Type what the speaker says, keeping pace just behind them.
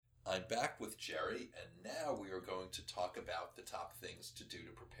I'm back with Jerry, and now we are going to talk about the top things to do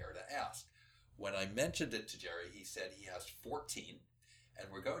to prepare to ask. When I mentioned it to Jerry, he said he has 14, and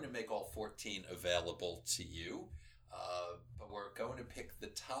we're going to make all 14 available to you. But we're going to pick the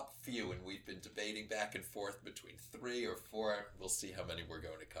top few, and we've been debating back and forth between 3 or 4. We'll see how many we're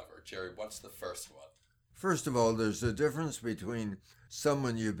going to cover. Jerry, what's the first one? First of all, there's a difference between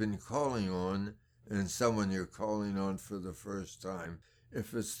someone you've been calling on and someone you're calling on for the first time.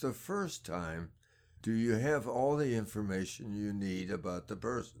 If it's the first time, do you have all the information you need about the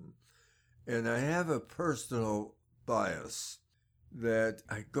person? And I have a personal bias that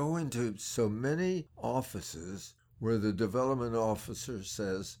I go into so many offices where the development officer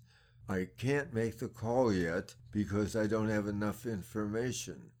says, I can't make the call yet because I don't have enough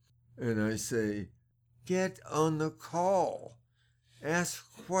information. And I say, get on the call. Ask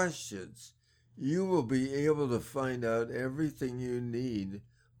questions. You will be able to find out everything you need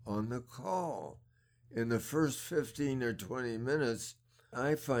on the call. In the first 15 or 20 minutes,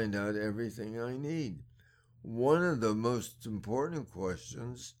 I find out everything I need. One of the most important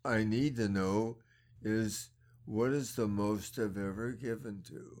questions I need to know is, what is the most I've ever given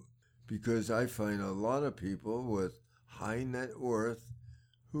to? Because I find a lot of people with high net worth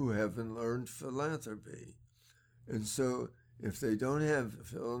who haven't learned philanthropy. And so if they don't have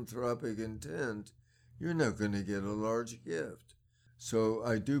philanthropic intent, you're not going to get a large gift. So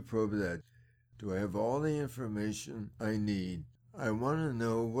I do probe that. Do I have all the information I need? I want to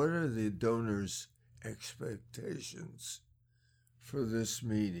know, what are the donors' expectations for this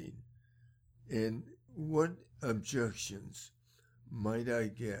meeting? And what objections might I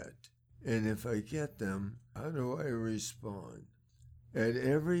get? And if I get them, how do I respond? At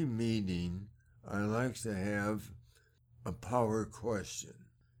every meeting, I like to have a power question.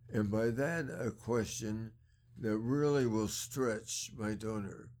 And by that, a question that really will stretch my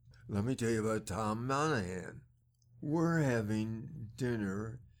donor. Let me tell you about Tom Monahan. We're having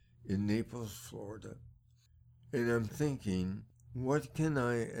dinner in Naples, Florida. And I'm thinking, what can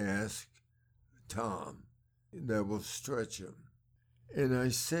I ask Tom that will stretch him? And I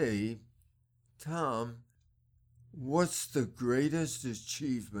say, Tom, what's the greatest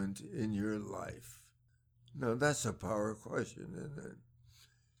achievement in your life? Now that's a power question, isn't it?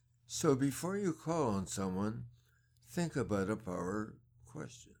 So before you call on someone, think about a power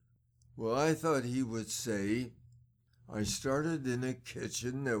question. Well, I thought he would say, I started in a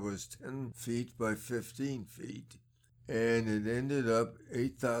kitchen that was 10 feet by 15 feet, and it ended up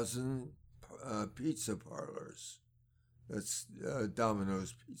 8,000 pizza parlors. That's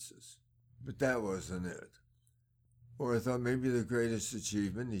Domino's pizzas. But that wasn't it. Or I thought maybe the greatest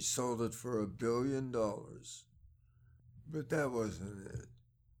achievement, he sold it for $1 billion. But that wasn't it.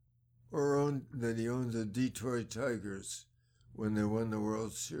 Or that he owned the Detroit Tigers when they won the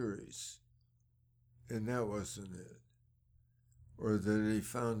World Series. And that wasn't it. Or that he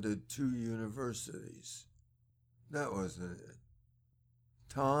founded 2 universities. That wasn't it.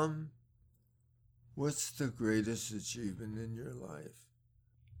 Tom, what's the greatest achievement in your life?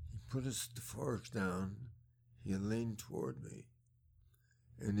 He put his fork down. He leaned toward me.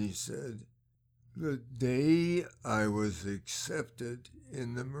 And he said, the day I was accepted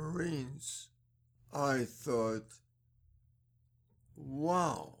in the Marines. I thought,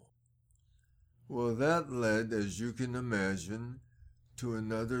 wow. Well, that led, as you can imagine, to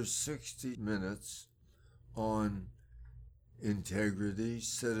another 60 minutes on integrity,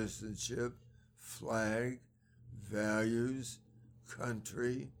 citizenship, flag, values,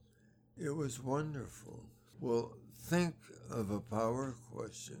 country. It was wonderful. Well, think of a power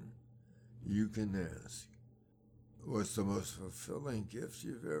question you can ask. What's the most fulfilling gift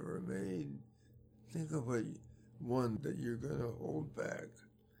you've ever made? Think of one that you're going to hold back.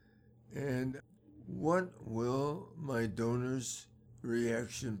 And what will my donor's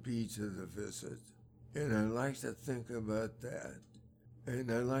reaction be to the visit? And I like to think about that.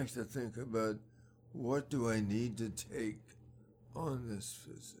 And I like to think about, what do I need to take on this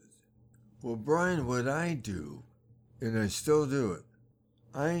visit? Well, Brian, what I do, and I still do it,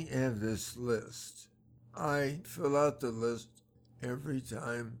 I have this list. I fill out the list every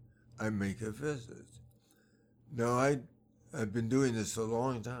time I make a visit. Now, I've been doing this a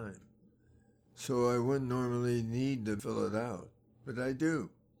long time, so I wouldn't normally need to fill it out, but I do.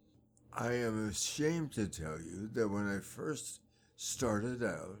 I am ashamed to tell you that when I first started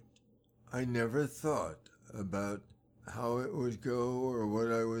out, I never thought about how it would go or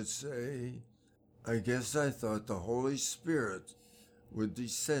what I would say. I guess I thought the Holy Spirit would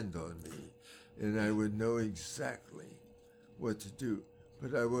descend on me and I would know exactly what to do,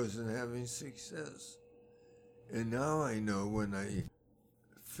 but I wasn't having success. And now I know when I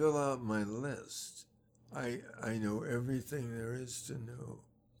fill out my list. I know everything there is to know.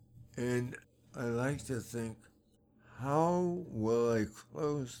 And I like to think, how will I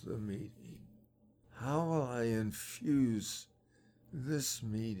close the meeting? How will I infuse this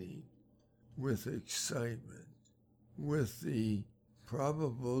meeting with excitement, with the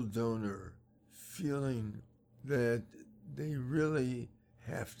probable donor feeling that they really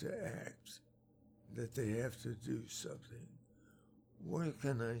have to act, that they have to do something? What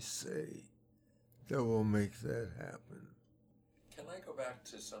can I say that will make that happen? Can I go back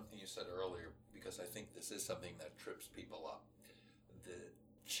to something you said earlier? Because I think this is something that trips people up. The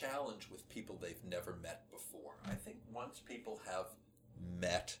challenge with people they've never met before. I think once people have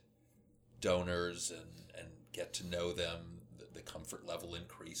met donors and get to know them, the comfort level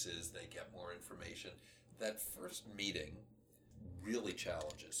increases, they get more information. That first meeting really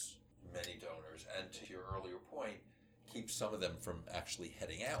challenges many donors, and to your earlier point, keeps some of them from actually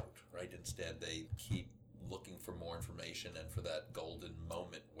heading out, right? Instead, they keep looking for more information and for that golden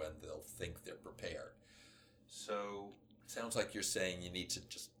moment when they'll think they're prepared. So it sounds like you're saying you need to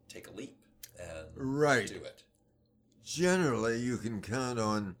just take a leap and do it. Generally, you can count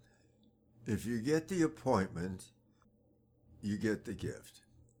on, if you get the appointment, you get the gift.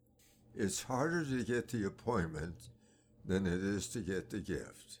 It's harder to get the appointment than it is to get the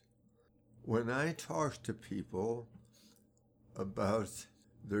gift. When I talk to people about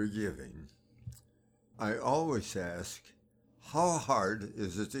their giving, I always ask, how hard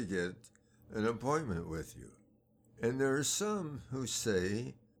is it to get an appointment with you? And there are some who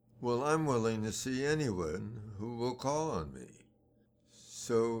say, well, I'm willing to see anyone who will call on me.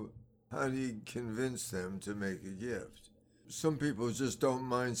 So how do you convince them to make a gift? Some people just don't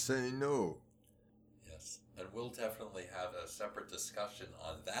mind saying no. Yes, and we'll definitely have a separate discussion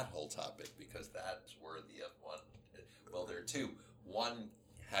on that whole topic, because that's worthy of one. Well, there are two. One,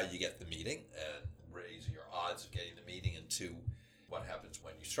 how you get the meeting and raise your odds of getting the meeting, and two, what happens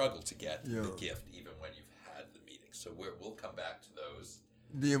when you struggle to get the gift, even when you've had the meeting. So we'll come back to those.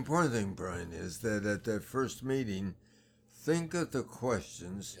 The important thing, Brian, is that at that first meeting, think of the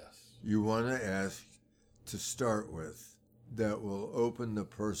questions you want to ask to start with that will open the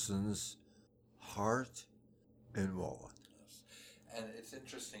person's heart and wallet. Yes. And it's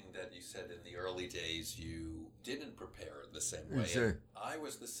interesting that you said in the early days you didn't prepare the same way. Exactly. I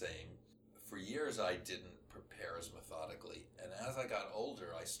was the same. For years I didn't prepare as methodically. And as I got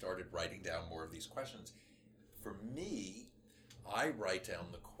older, I started writing down more of these questions. For me, I write down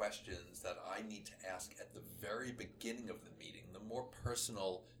the questions that I need to ask at the very beginning of the meeting, the more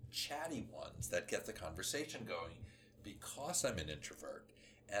personal, chatty ones that get the conversation going, because I'm an introvert.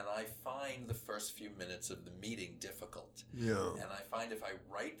 And I find the first few minutes of the meeting difficult. Yeah. And I find if I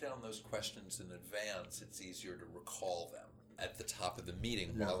write down those questions in advance, it's easier to recall them at the top of the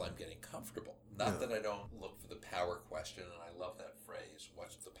meeting while I'm getting comfortable. Not that I don't look for the power question, and I love that phrase,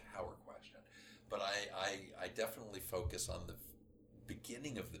 what's the power question? But I definitely focus on the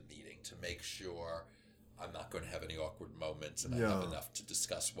beginning of the meeting to make sure I'm not going to have any awkward moments and I have enough to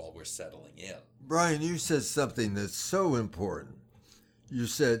discuss while we're settling in. Brian, you said something that's so important. You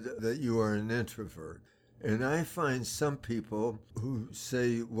said that you are an introvert. And I find some people who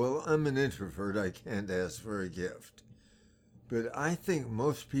say, well, I'm an introvert, I can't ask for a gift. But I think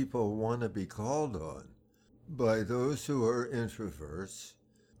most people want to be called on by those who are introverts,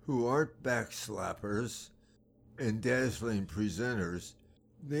 who aren't backslappers and dazzling presenters.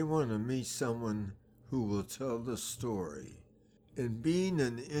 They want to meet someone who will tell the story. And being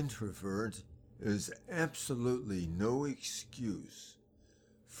an introvert is absolutely no excuse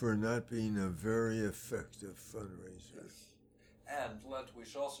for not being a very effective fundraiser. Yes. And we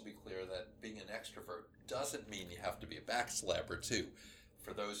should also be clear that being an extrovert doesn't mean you have to be a backslapper too.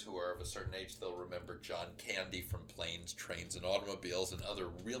 For those who are of a certain age, they'll remember John Candy from Planes, Trains, and Automobiles and other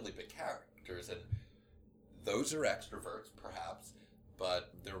really big characters. And those are extroverts, perhaps,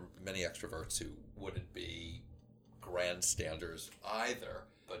 but there are many extroverts who wouldn't be grandstanders either,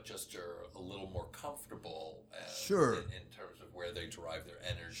 but just are a little more comfortable in terms of where they derive their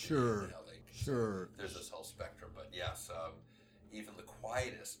energy. And how they, there's this whole spectrum. But yes, even the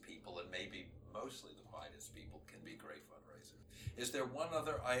quietest people, and maybe mostly the quietest people, can be great fundraisers. Is there one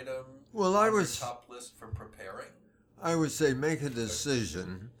other item on your top list for preparing? I would say make a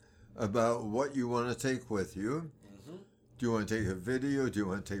decision about what you want to take with you. Mm-hmm. Do you want to take a video? Do you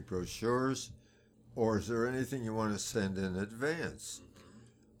want to take brochures? Or is there anything you want to send in advance?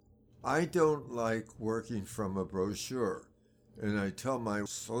 Mm-hmm. I don't like working from a brochure. And I tell my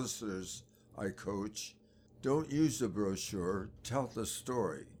solicitors I coach, don't use the brochure, tell the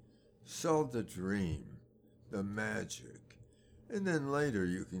story. Sell the dream, the magic. and then later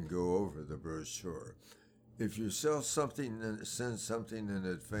you can go over the brochure. If you sell something and send something in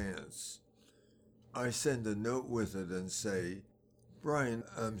advance, I send a note with it and say, Brian,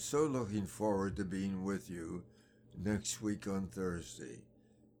 I'm so looking forward to being with you next week on Thursday.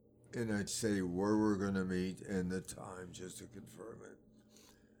 And I'd say where we're going to meet and the time just to confirm it.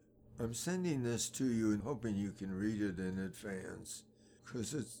 I'm sending this to you and hoping you can read it in advance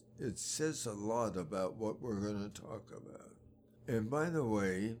because it says a lot about what we're going to talk about. And by the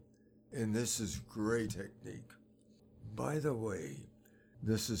way, and this is great technique, by the way,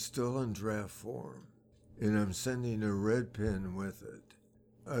 this is still in draft form, and I'm sending a red pen with it.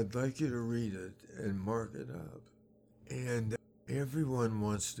 I'd like you to read it and mark it up. And everyone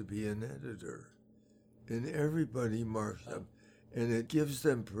wants to be an editor, and everybody marks up, and it gives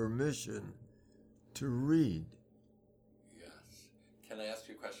them permission to read. Yes. Can I ask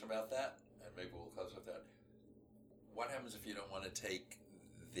you a question about that? And maybe we'll close with that. What happens if you don't want to take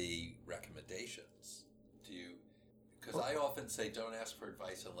the recommendations? Do you... Because I often say don't ask for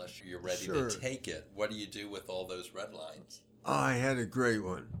advice unless you're ready to take it. What do you do with all those red lines? I had a great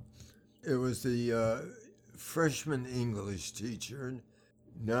one. It was the freshman English teacher,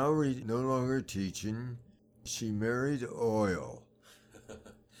 now no longer teaching. She married oil.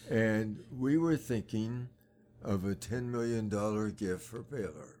 And we were thinking of a $10 million gift for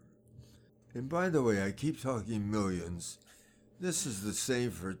Baylor. And by the way, I keep talking millions. This is the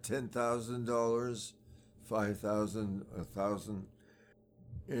same for $10,000, $5,000, $1,000.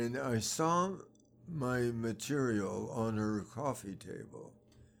 And I saw my material on her coffee table,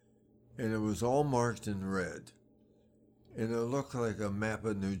 and it was all marked in red, and it looked like a map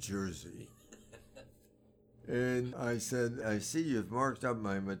of New Jersey. And I said, I see you've marked up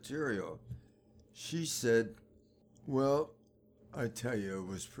my material. She said, well, I tell you, it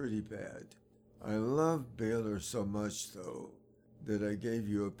was pretty bad. I love Baylor so much, though, that I gave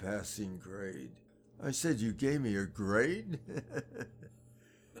you a passing grade. I said, you gave me a grade?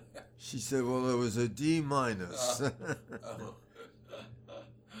 She said, well, it was a D-.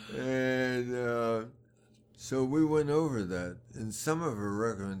 And so we went over that, and some of her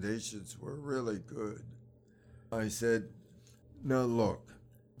recommendations were really good. I said, now look,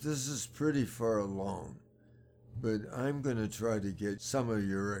 this is pretty far along, but I'm going to try to get some of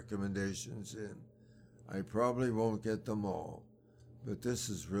your recommendations in. I probably won't get them all, but this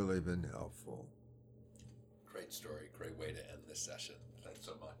has really been helpful. Great story. Great way to end this session. Thanks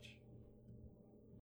so much.